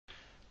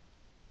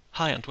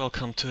Hi and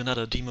welcome to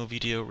another demo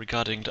video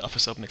regarding the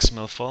Office Open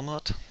XML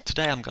format.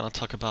 Today I'm going to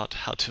talk about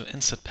how to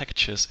insert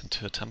packages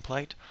into a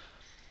template.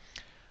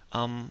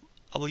 I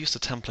will use the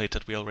template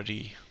that we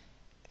already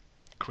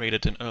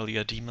created in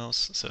earlier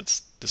demos, so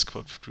it's this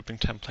quote grouping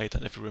template,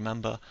 and if you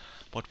remember,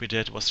 what we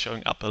did was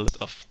showing up a list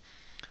of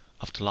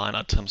the line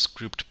items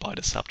grouped by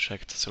the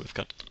subject. So we've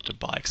got the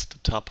bikes at the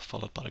top,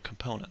 followed by the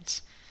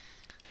components.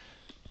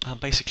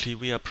 Basically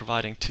we are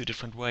providing two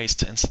different ways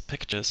to insert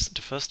packages.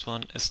 The first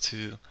one is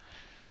to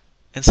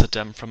insert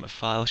them from a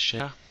file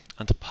share,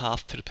 and the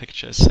path to the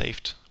picture is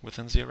saved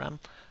within CRM.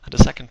 And the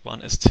second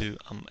one is to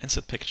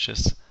insert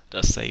pictures that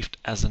are saved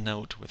as a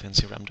node within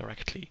CRM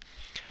directly.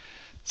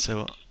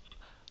 So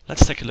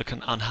let's take a look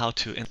on how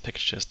to insert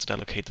pictures that are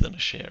located in a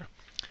share.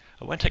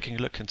 When taking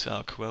a look into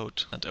our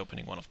quote and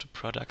opening one of the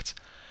products,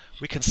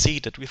 we can see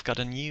that we've got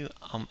a new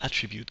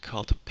attribute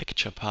called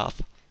picture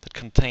path that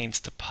contains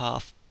the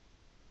path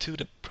to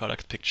the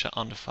product picture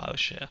on the file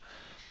share.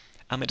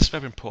 It is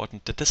very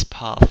important that this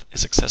path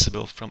is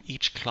accessible from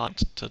each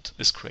client that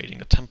is creating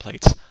the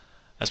templates,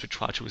 as we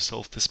try to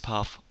resolve this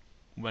path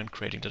when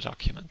creating the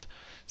document.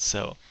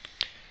 So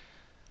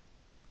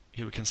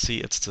here we can see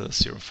it's the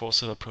CRM4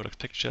 server product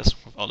pictures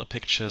with all the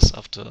pictures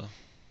of the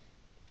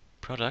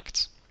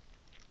products.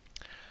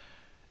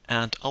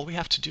 And all we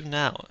have to do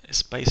now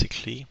is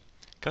basically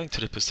going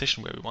to the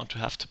position where we want to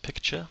have the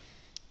picture.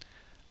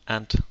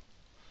 And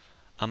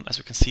as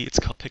we can see, it's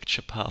called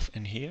picture path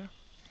in here.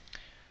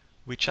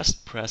 We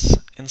just press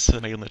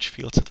Insert Mail Match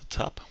Fields at the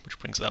top, which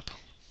brings up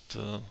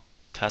the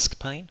task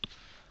pane.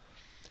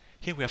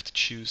 Here we have to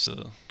choose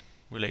a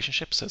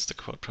relationship, so it's the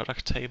quote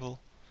product table.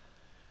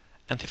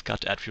 And we've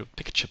got the attribute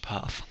picture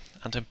path.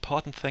 And the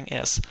important thing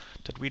is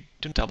that we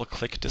don't double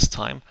click this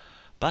time,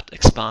 but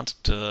expand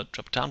the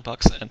drop-down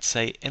box and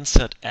say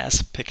Insert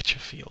as Picture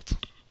field.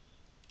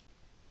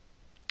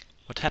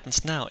 What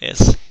happens now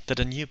is that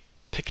a new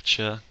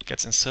picture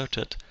gets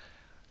inserted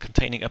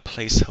containing a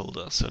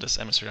placeholder. So this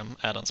MS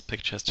CRM-addons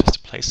picture is just a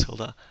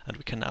placeholder, and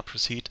we can now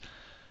proceed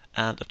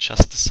and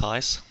adjust the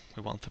size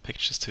we want the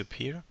pictures to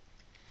appear.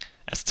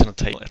 As it's in a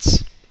table,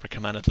 it's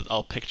recommended that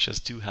all pictures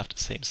do have the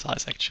same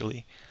size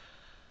actually.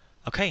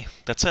 Okay,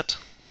 that's it.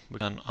 We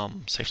can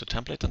save the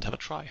template and have a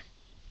try.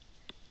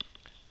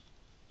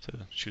 So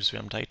choose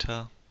CRM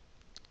data,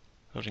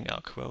 loading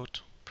our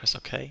quote, press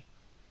OK.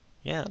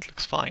 Yeah, it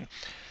looks fine.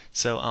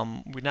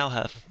 So we now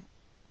have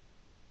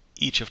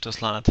each of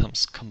those line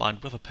items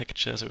combined with a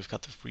picture. So we've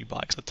got the 3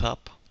 bikes at the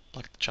top,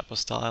 like the chopper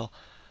style,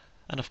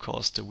 and of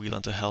course the wheel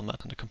and the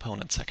helmet in the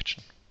component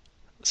section.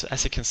 So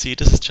as you can see,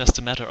 this is just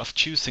a matter of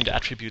choosing the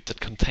attribute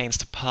that contains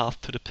the path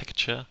to the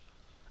picture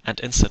and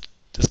insert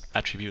this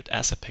attribute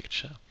as a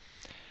picture.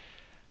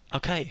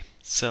 Okay,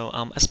 so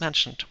as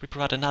mentioned, we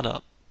provide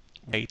another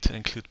way to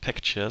include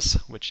pictures,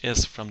 which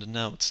is from the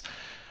nodes.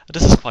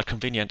 This is quite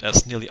convenient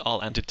as nearly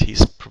all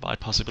entities provide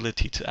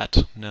possibility to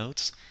add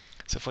nodes.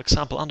 So for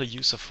example, on the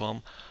user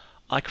form,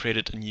 I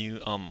created a new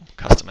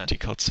custom entity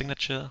called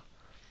signature,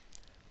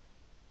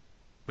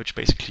 which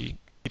basically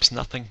keeps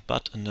nothing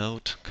but a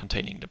node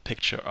containing the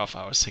picture of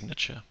our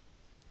signature.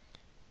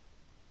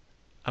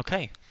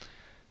 Okay,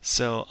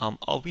 so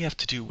all we have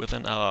to do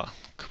within our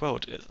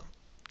quote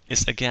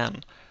is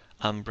again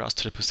browse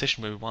to the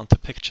position where we want the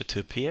picture to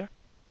appear,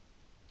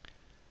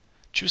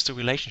 choose the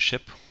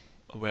relationship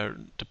where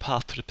the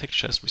path to the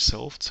picture is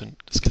resolved, so in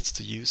this case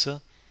the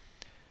user.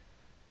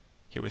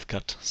 Here we've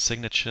got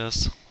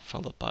signatures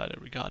followed by the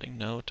regarding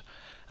node.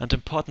 And the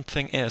important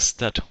thing is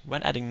that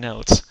when adding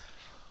nodes,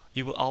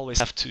 you will always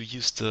have to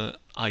use the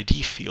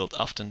ID field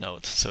of the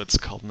node. So it's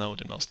called node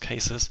in most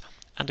cases.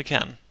 And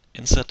again,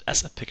 insert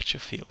as a picture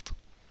field.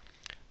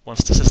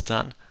 Once this is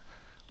done,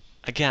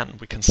 again,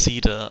 we can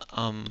see the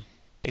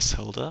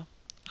placeholder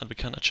and we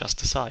can adjust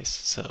the size.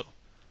 So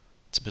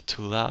it's a bit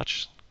too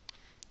large.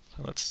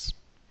 So let's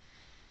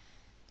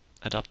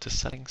adapt the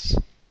settings.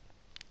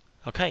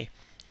 Okay.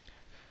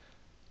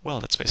 Well,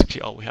 that's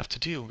basically all we have to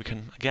do. We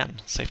can,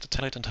 again, save the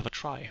template and have a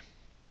try.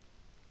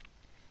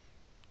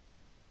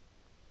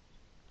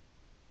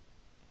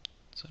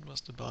 So it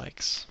was the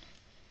bikes.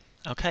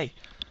 Okay.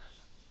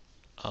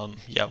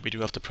 Yeah, we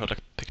do have the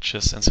product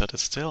pictures inserted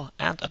still,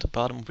 and at the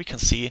bottom we can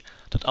see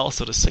that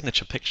also the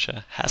signature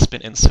picture has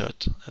been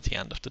inserted at the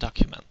end of the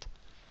document.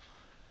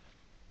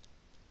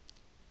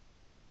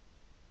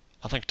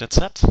 I think that's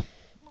it.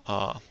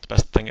 The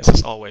best thing is,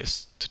 as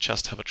always, to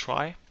just have a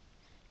try.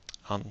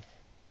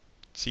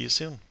 See you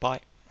soon. Bye.